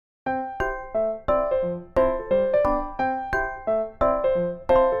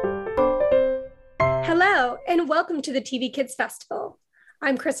welcome to the TV Kids Festival.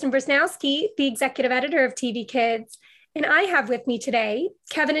 I'm Kristen Brzezowski, the executive editor of TV Kids, and I have with me today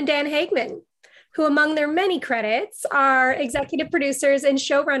Kevin and Dan Hageman, who among their many credits are executive producers and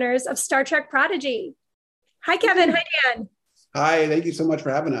showrunners of Star Trek Prodigy. Hi, Kevin. Hi, Dan. Hi, thank you so much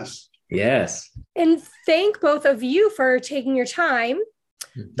for having us. Yes. And thank both of you for taking your time.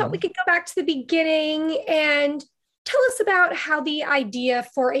 Thought we could go back to the beginning and tell us about how the idea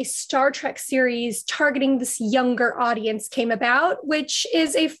for a Star Trek series targeting this younger audience came about, which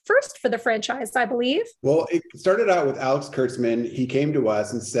is a first for the franchise, I believe. Well, it started out with Alex Kurtzman. He came to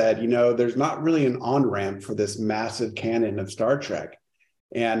us and said, there's not really an on-ramp for this massive canon of Star Trek.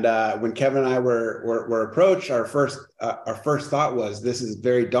 And when Kevin and I were approached, our first thought was, this is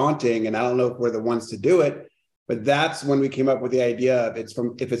very daunting, and I don't know if we're the ones to do it. But that's when we came up with the idea of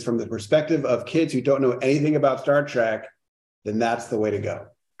if it's from the perspective of kids who don't know anything about Star Trek, then that's the way to go.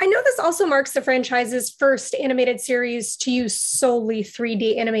 I know this also marks the franchise's first animated series to use solely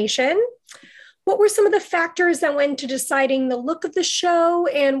 3D animation. What were some of the factors that went into deciding the look of the show,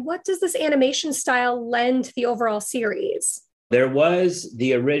 and what does this animation style lend to the overall series? There was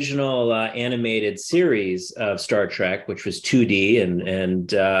the original animated series of Star Trek, which was 2D,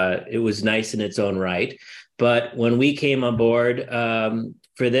 and it was nice in its own right. But when we came on board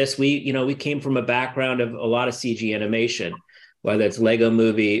for this, we came from a background of a lot of CG animation, whether it's Lego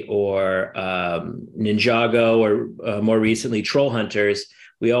Movie or Ninjago or more recently Troll Hunters.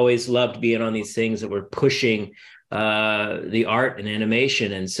 We always loved being on these things that were pushing the art and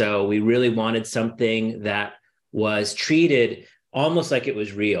animation. And so we really wanted something that was treated almost like it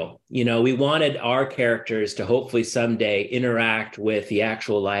was real. We wanted our characters to hopefully someday interact with the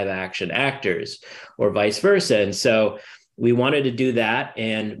actual live action actors or vice versa. And so we wanted to do that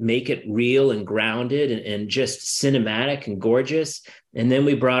and make it real and grounded and just cinematic and gorgeous. And then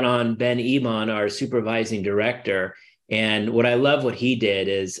we brought on Ben Ebon, our supervising director. And what I love what he did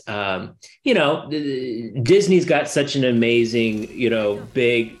is, Disney's got such an amazing,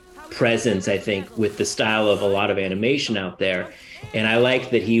 big presence, I think, with the style of a lot of animation out there. And I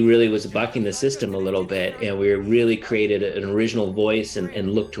like that he really was bucking the system a little bit, and we really created an original voice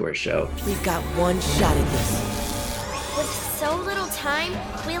and look to our show. We've got one shot at this. With so little time,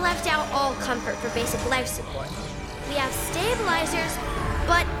 we left out all comfort for basic life support. We have stabilizers,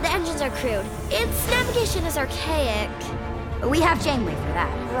 but the engines are crude. Its navigation is archaic. We have Janeway for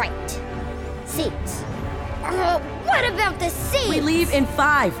that. Right. Seats. What about the seats? We leave in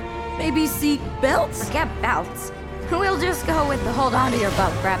 5. Maybe seat belts? Forget belts. We'll just go with the hold on to your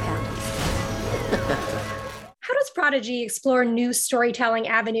belt grab handles. How does Prodigy explore new storytelling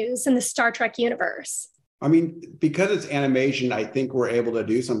avenues in the Star Trek universe? I mean, because it's animation, I think we're able to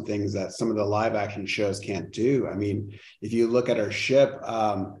do some things that some of the live action shows can't do. I mean, if you look at our ship,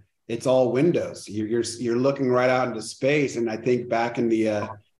 it's all windows. You're looking right out into space. And I think back in the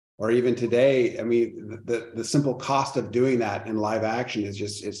or even today, I mean, the simple cost of doing that in live action is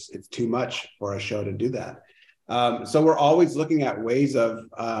just, it's too much for a show to do that. So we're always looking at ways of,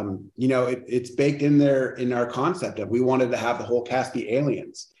 it's baked in there in our concept of we wanted to have the whole cast be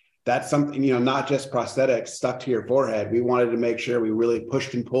aliens. That's something, not just prosthetics stuck to your forehead. We wanted to make sure we really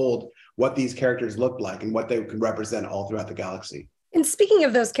pushed and pulled what these characters looked like and what they could represent all throughout the galaxy. And speaking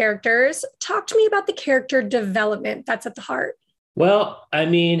of those characters, talk to me about the character development that's at the heart. Well, I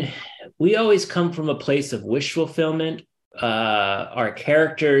mean, we always come from a place of wish fulfillment. Our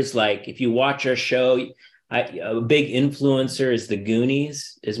characters, like if you watch our show, a big influencer is The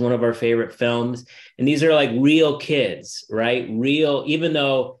Goonies, is one of our favorite films. And these are like real kids, right? Real, even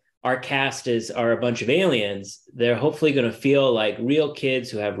though our cast are a bunch of aliens, they're hopefully going to feel like real kids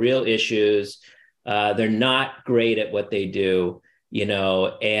who have real issues. They're not great at what they do.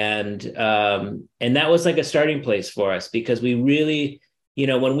 And that was like a starting place for us because we really,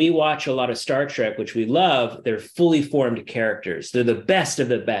 when we watch a lot of Star Trek, which we love, they're fully formed characters. They're the best of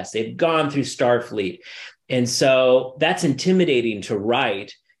the best. They've gone through Starfleet. And so that's intimidating to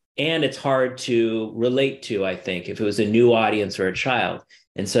write. And it's hard to relate to, I think, if it was a new audience or a child.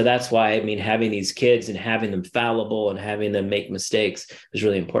 And so that's why, having these kids and having them fallible and having them make mistakes is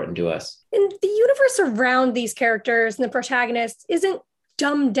really important to us. And the universe around these characters and the protagonists isn't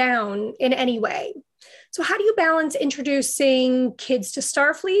dumbed down in any way. So how do you balance introducing kids to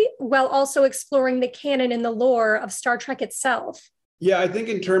Starfleet while also exploring the canon and the lore of Star Trek itself? Yeah, I think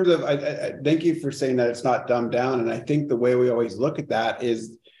in terms of, I thank you for saying that it's not dumbed down. And I think the way we always look at that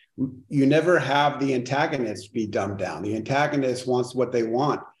is you never have the antagonist be dumbed down. The antagonist wants what they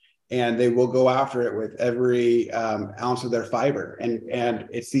want, and they will go after it with every ounce of their fiber. And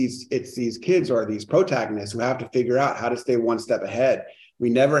it's these kids or these protagonists who have to figure out how to stay one step ahead. We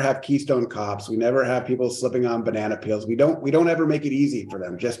never have Keystone Cops. We never have people slipping on banana peels. We don't ever make it easy for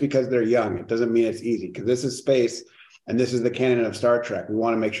them. Just because they're young, it doesn't mean it's easy, because this is space and this is the canon of Star Trek. We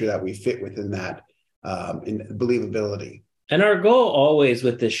want to make sure that we fit within that in believability. And our goal always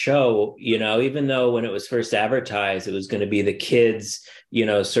with this show, even though when it was first advertised, it was going to be the kids,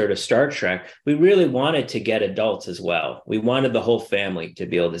 sort of Star Trek, we really wanted to get adults as well. We wanted the whole family to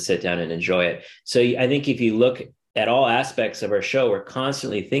be able to sit down and enjoy it. So I think if you look at all aspects of our show, we're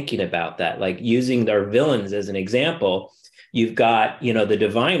constantly thinking about that, like using our villains as an example. You've got, the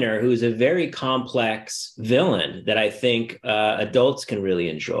Diviner, who's a very complex villain that I think adults can really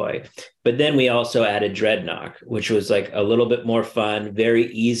enjoy. But then we also added Dreadnought, which was like a little bit more fun,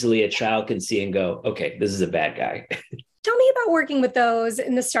 very easily a child can see and go, okay, this is a bad guy. Tell me about working with those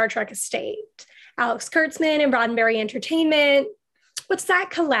in the Star Trek estate. Alex Kurtzman and Roddenberry Entertainment. What's that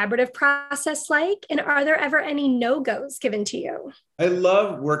collaborative process like? And are there ever any no-goes given to you? I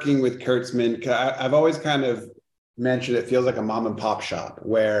love working with Kurtzman. I've always kind of mentioned it feels like a mom and pop shop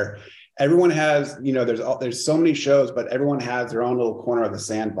where everyone has, there's so many shows, but everyone has their own little corner of the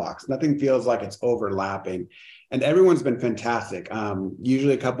sandbox. Nothing feels like it's overlapping. And everyone's been fantastic.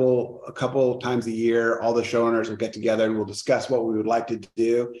 Usually a couple times a year, all the showrunners will get together and we'll discuss what we would like to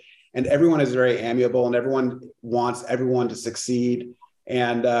do. And everyone is very amiable and everyone wants everyone to succeed.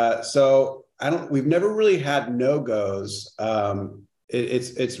 And so we've never really had no-goes.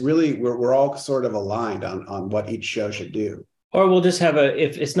 It's really, we're all sort of aligned on what each show should do. Or we'll just have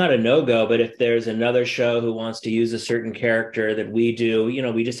if it's not a no-go, but if there's another show who wants to use a certain character that we do,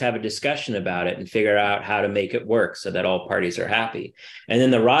 we just have a discussion about it and figure out how to make it work so that all parties are happy. And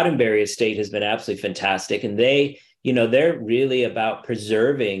then the Roddenberry estate has been absolutely fantastic. And they're really about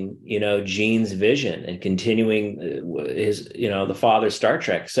preserving, Gene's vision and continuing his, the father's Star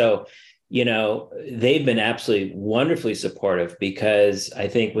Trek. So, they've been absolutely wonderfully supportive, because I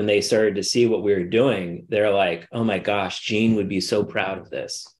think when they started to see what we were doing, they're like, oh my gosh, Gene would be so proud of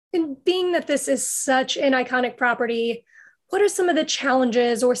this. And being that this is such an iconic property, what are some of the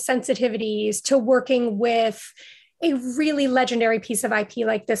challenges or sensitivities to working with a really legendary piece of IP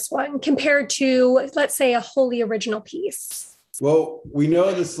like this one compared to, let's say, a wholly original piece? Well, we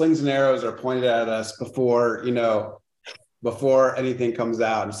know the slings and arrows are pointed at us before anything comes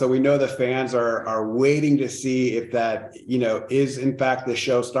out. And so we know the fans are waiting to see if that, is in fact the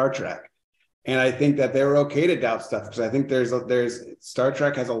show Star Trek. And I think that they're okay to doubt stuff, because I think there's Star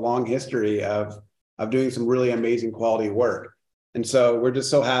Trek has a long history of doing some really amazing quality work. And so we're just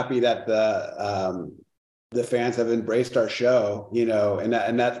so happy that the fans have embraced our show, and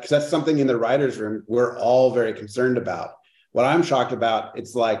that because that's something in the writer's room we're all very concerned about. What I'm shocked about,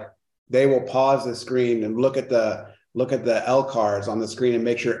 it's like they will pause the screen and look at the L cards on the screen and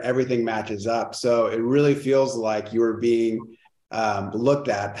make sure everything matches up. So it really feels like you are being looked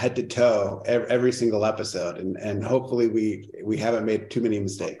at head to toe every single episode. And hopefully we haven't made too many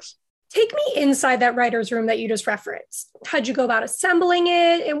mistakes. Take me inside that writer's room that you just referenced. How'd you go about assembling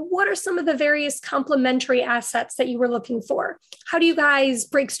it? And what are some of the various complementary assets that you were looking for? How do you guys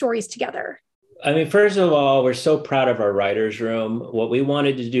break stories together? I mean, first of all, we're so proud of our writer's room. What we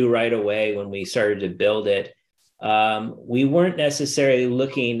wanted to do right away when we started to build it, we weren't necessarily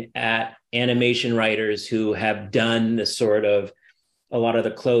looking at animation writers who have done the sort of a lot of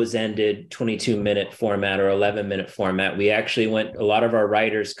the close-ended 22-minute format or 11-minute format. We actually a lot of our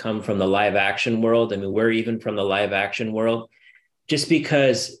writers come from the live action world. I mean, we're even from the live action world, just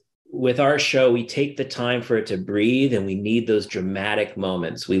because with our show, we take the time for it to breathe and we need those dramatic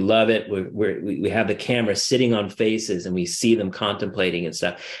moments. We love it. We have the camera sitting on faces and we see them contemplating and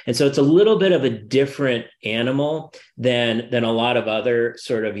stuff. And so it's a little bit of a different animal than a lot of other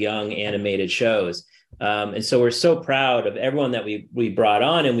sort of young animated shows. And so we're so proud of everyone that we brought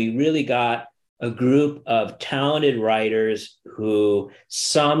on, and we really got a group of talented writers who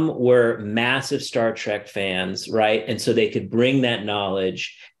some were massive Star Trek fans, right? And so they could bring that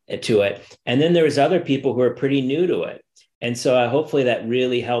knowledge to it. And then there was other people who are pretty new to it. And so hopefully that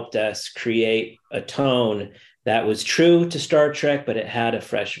really helped us create a tone that was true to Star Trek, but it had a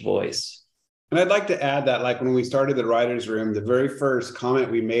fresh voice. And I'd like to add that, like when we started the writer's room, the very first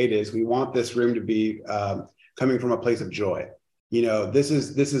comment we made is we want this room to be coming from a place of joy. This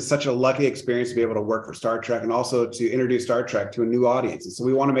is such a lucky experience to be able to work for Star Trek and also to introduce Star Trek to a new audience. And so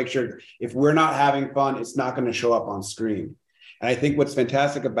we want to make sure if we're not having fun, it's not going to show up on screen. And I think what's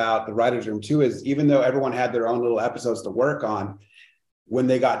fantastic about the writer's room too is even though everyone had their own little episodes to work on, when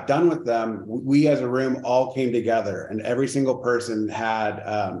they got done with them, we as a room all came together, and every single person had,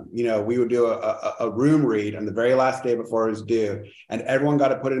 we would do a room read on the very last day before it was due, and everyone got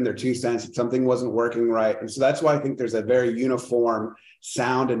to put in their 2 cents if something wasn't working right. And so that's why I think there's a very uniform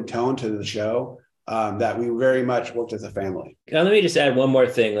sound and tone to the show, that we very much worked as a family. Now, let me just add one more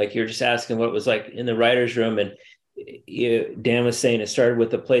thing. Like, you're just asking what it was like in the writer's room, and Dan was saying it started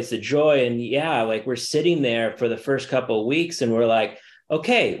with a place of joy. And yeah, like, we're sitting there for the first couple of weeks and we're like,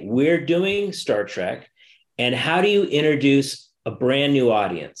 okay, we're doing Star Trek. And how do you introduce a brand new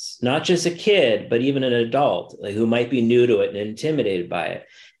audience, not just a kid, but even an adult, like, who might be new to it and intimidated by it?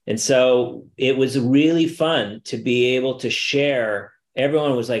 And so it was really fun to be able to share.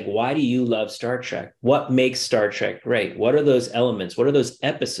 Everyone was like, why do you love Star Trek? What makes Star Trek great? What are those elements? What are those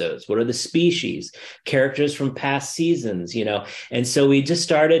episodes? What are the species, characters from past seasons, And so we just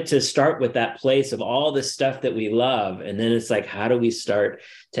started with that place of all the stuff that we love. And then it's like, how do we start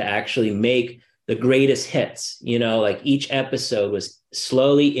to actually make the greatest hits? Like, each episode was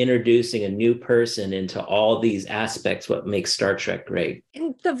slowly introducing a new person into all these aspects, what makes Star Trek great.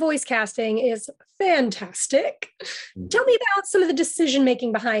 And the voice casting is fantastic. Tell me about some of the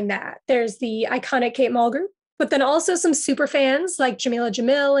decision-making behind that. There's the iconic Kate Mulgrew, but then also some super fans like Jamila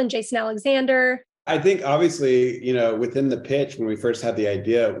Jamil and Jason Alexander. I think obviously, within the pitch, when we first had the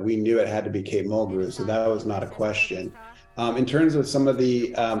idea, we knew it had to be Kate Mulgrew, so that was not a question. In terms of some of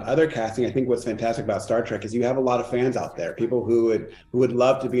the other casting, I think what's fantastic about Star Trek is you have a lot of fans out there, people who would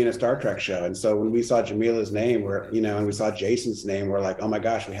love to be in a Star Trek show. And so when we saw Jamila's name, and we saw Jason's name, we're like, oh my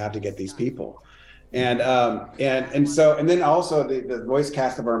gosh, we have to get these people. And then also the voice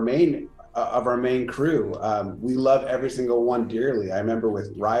cast of our main crew, we love every single one dearly. I remember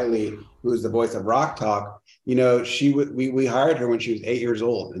with Riley, who's the voice of Rock Talk, we hired her when she was 8 years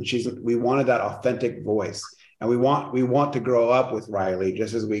old, and we wanted that authentic voice. And we want to grow up with Riley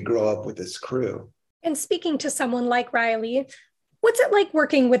just as we grow up with this crew. And speaking to someone like Riley, what's it like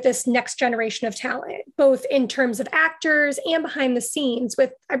working with this next generation of talent, both in terms of actors and behind the scenes,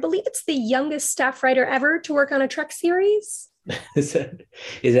 with, I believe it's the youngest staff writer ever to work on a Trek series? Is that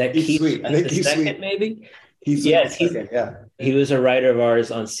He's Keith? Sweet. I think he's second, sweet. maybe? Yes, he was a writer of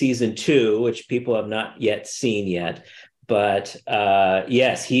ours on season 2, which people have not yet seen yet. But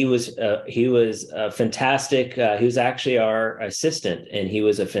yes, he was fantastic. He was actually our assistant, and he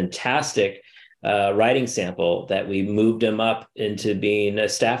was a fantastic writing sample that we moved him up into being a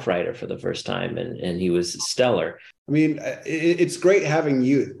staff writer for the first time, and he was stellar. I mean, it's great having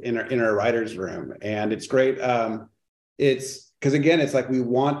youth in our writers' room, and it's great. It's because, again, it's like we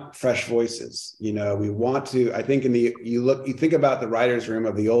want fresh voices. We want to. I think you think about the writers' room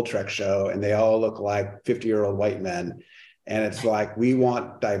of the old Trek show, and they all look like 50-year-old white men. And it's like, we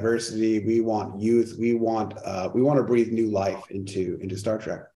want diversity, we want youth, we want to breathe new life into Star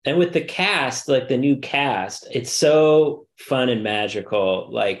Trek. And with the cast, like the new cast, it's so fun and magical.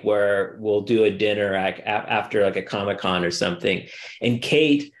 Like, where we'll do a dinner after like a Comic-Con or something, and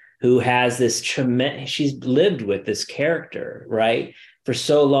Kate, who has this she's lived with this character, right, for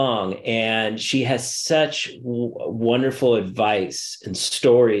so long, and she has such wonderful advice and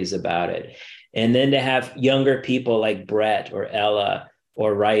stories about it. And then to have younger people like Brett or Ella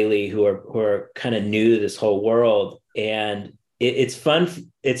or Riley who are kind of new to this whole world, and it's fun.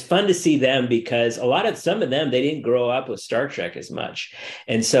 It's fun to see them, because some of them, they didn't grow up with Star Trek as much,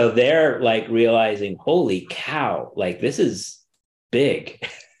 and so they're like realizing, holy cow, like, this is big.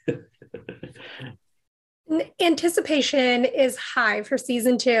 Anticipation is high for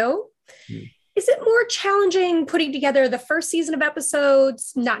season 2. Is it more challenging putting together the first season of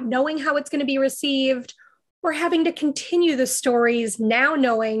episodes, not knowing how it's going to be received, or having to continue the stories now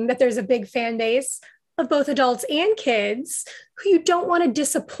knowing that there's a big fan base of both adults and kids who you don't want to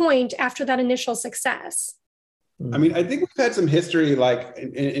disappoint after that initial success? I mean, I think we've had some history, like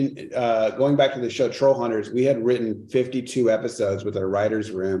in going back to the show Troll Hunters, we had written 52 episodes with our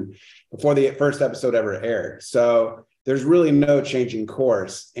writer's room before the first episode ever aired. So there's really no changing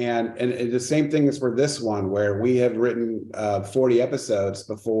course. And the same thing is for this one, where we have written 40 episodes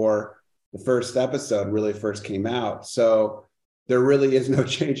before the first episode really first came out. So there really is no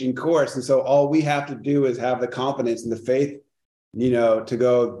changing course. And so all we have to do is have the confidence and the faith, to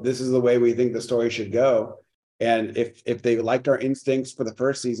go, this is the way we think the story should go. And if they liked our instincts for the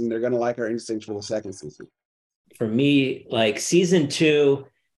first season, they're going to like our instincts for the second season. For me, like, season 2,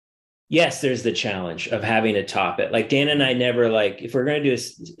 Yes, there's the challenge of having to top it. Like Dan and I never like, if we're going to do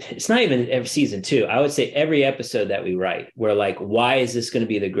it's not even every season 2. I would say every episode that we write, we're like, why is this going to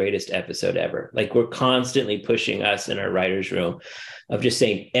be the greatest episode ever? Like we're constantly pushing us in our writer's room of just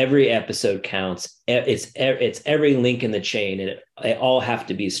saying every episode counts. It's every link in the chain, and they all have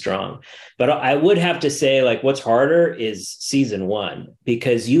to be strong. But I would have to say, like, what's harder is season 1,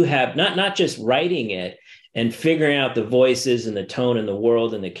 because you have not just writing it and figuring out the voices and the tone and the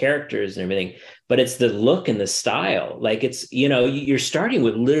world and the characters and everything, but it's the look and the style. Like it's, you're starting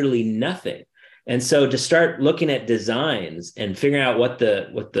with literally nothing. And so to start looking at designs and figuring out what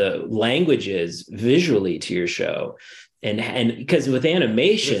the language is visually to your show, and because with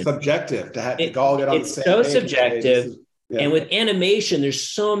animation, it's subjective to have to all get on the same page. It's so page subjective. Yeah. And with animation, there's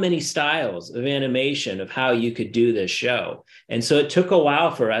so many styles of animation of how you could do this show. And so it took a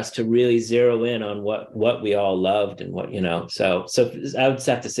while for us to really zero in on what we all loved and what, so I would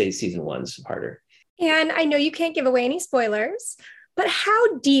have to say season 1's harder. And I know you can't give away any spoilers, but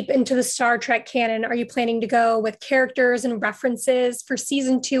how deep into the Star Trek canon are you planning to go with characters and references for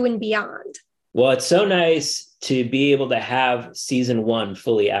season 2 and beyond? Well, it's so nice to be able to have season 1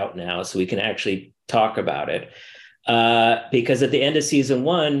 fully out now so we can actually talk about it. Because at the end of season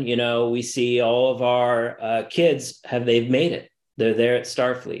 1, we see all of our kids they've made it. They're there at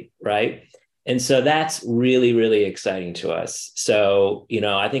Starfleet, right? And so that's really, really exciting to us. So,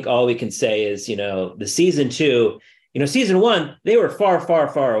 I think all we can say is, the season 2, season 1, they were far, far,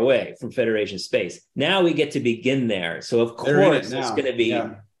 far away from Federation space. Now we get to begin there. So of course, there's going to be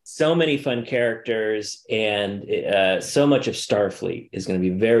so many fun characters, and so much of Starfleet is going to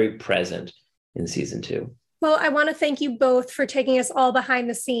be very present in season 2. Well, I want to thank you both for taking us all behind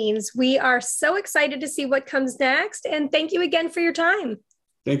the scenes. We are so excited to see what comes next. And thank you again for your time.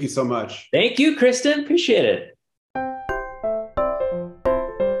 Thank you so much. Thank you, Kristen. Appreciate it.